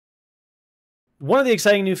One of the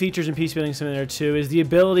exciting new features in PC Building Simulator 2 is the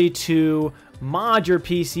ability to mod your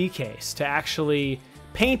PC case to actually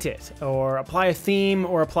paint it or apply a theme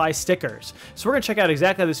or apply stickers. So we're going to check out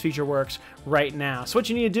exactly how this feature works right now. So what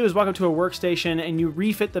you need to do is walk up to a workstation and you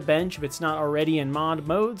refit the bench if it's not already in mod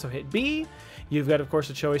mode. So hit B. You've got, of course,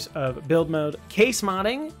 a choice of build mode, case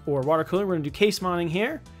modding, or water cooling. We're going to do case modding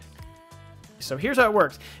here. So here's how it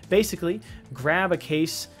works. Basically, grab a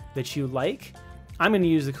case that you like. I'm going to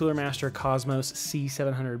use the Cooler Master Cosmos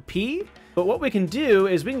C700P. But what we can do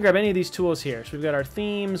is we can grab any of these tools here. So we've got our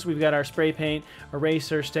themes, we've got our spray paint,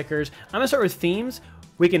 eraser, stickers. I'm going to start with themes.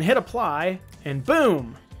 We can hit apply, and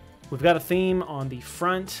boom! We've got a theme on the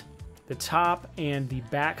front, the top, and the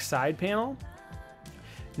back side panel.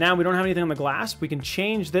 Now we don't have anything on the glass. We can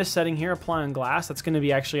change this setting here, apply on glass. That's going to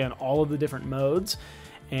be actually on all of the different modes.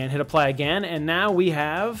 And hit apply again, and now we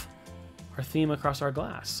have our theme across our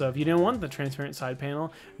glass. So if you didn't want the transparent side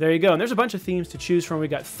panel, there you go. And there's a bunch of themes to choose from. We've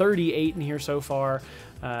got 38 in here so far.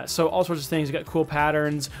 So all sorts of things. We've got cool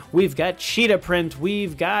patterns. We've got cheetah print.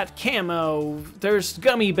 We've got camo. There's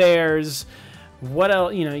gummy bears. What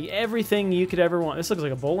else? You know, everything you could ever want. This looks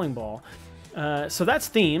like a bowling ball. So that's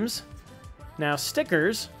themes. Now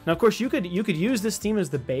stickers. Now of course you could use this theme as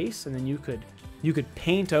the base, and then you could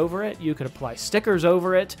paint over it, you could apply stickers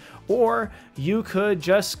over it, or you could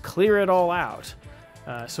just clear it all out.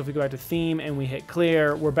 So if we go back to theme and we hit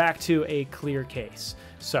clear, we're back to a clear case.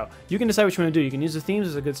 So you can decide what you want to do. You can use the themes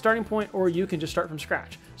as a good starting point, or you can just start from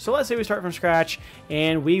scratch. So let's say we start from scratch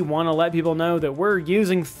and we want to let people know that we're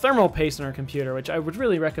using thermal paste on our computer, which I would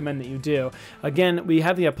really recommend that you do. Again, we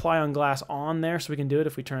have the apply on glass on there, so we can do it.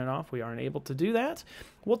 If we turn it off, we aren't able to do that.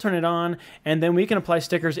 We'll turn it on, and then we can apply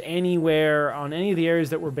stickers anywhere on any of the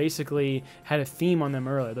areas that were basically had a theme on them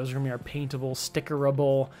earlier. Those are going to be our paintable,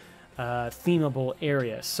 stickerable, themable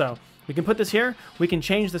areas. So we can put this here. We can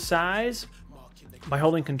change the size by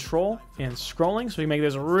holding control and scrolling. So we can make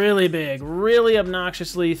this really big, really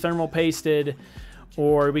obnoxiously thermal pasted,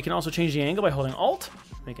 or we can also change the angle by holding alt.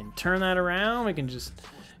 We can turn that around. We can just,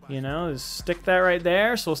 you know, just stick that right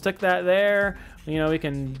there. So we'll stick that there. You know, we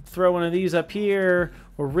can throw one of these up here.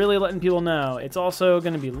 We're really letting people know. It's also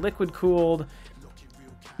going to be liquid cooled.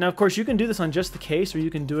 Now, of course, you can do this on just the case, or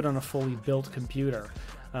you can do it on a fully built computer.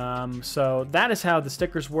 So that is how the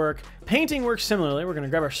stickers work. Painting works similarly. We're going to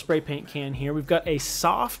grab our spray paint can here. We've got a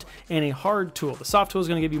soft and a hard tool. The soft tool is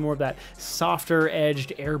going to give you more of that softer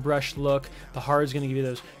edged airbrush look. The hard is going to give you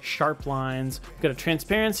those sharp lines. We've got a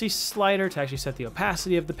transparency slider to actually set the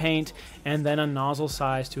opacity of the paint, and then a nozzle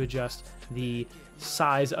size to adjust the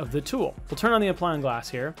size of the tool. We'll turn on the apply on glass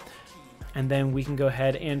here, and then we can go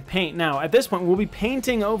ahead and paint. Now, at this point, we'll be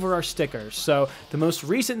painting over our stickers. So the most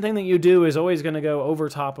recent thing that you do is always going to go over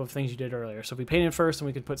top of things you did earlier. So if we painted first, and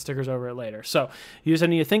we could put stickers over it later. So you just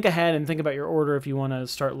need to think ahead and think about your order if you want to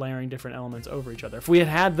start layering different elements over each other. If we had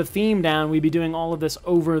had the theme down, we'd be doing all of this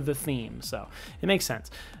over the theme. So it makes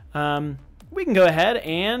sense. We can go ahead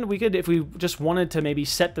and we could, if we just wanted to maybe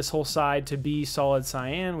set this whole side to be solid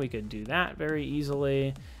cyan, we could do that very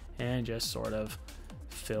easily and just sort of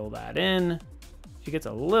fill that in. It gets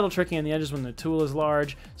a little tricky on the edges when the tool is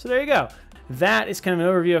large. So there you go. That is kind of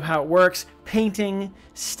an overview of how it works. Painting,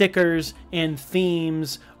 stickers, and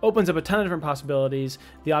themes opens up a ton of different possibilities.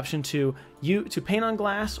 The option to paint on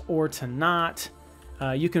glass or to not.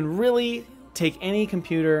 You can really take any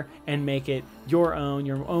computer and make it your own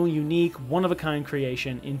unique, one-of-a-kind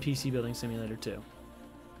creation in PC Building Simulator 2.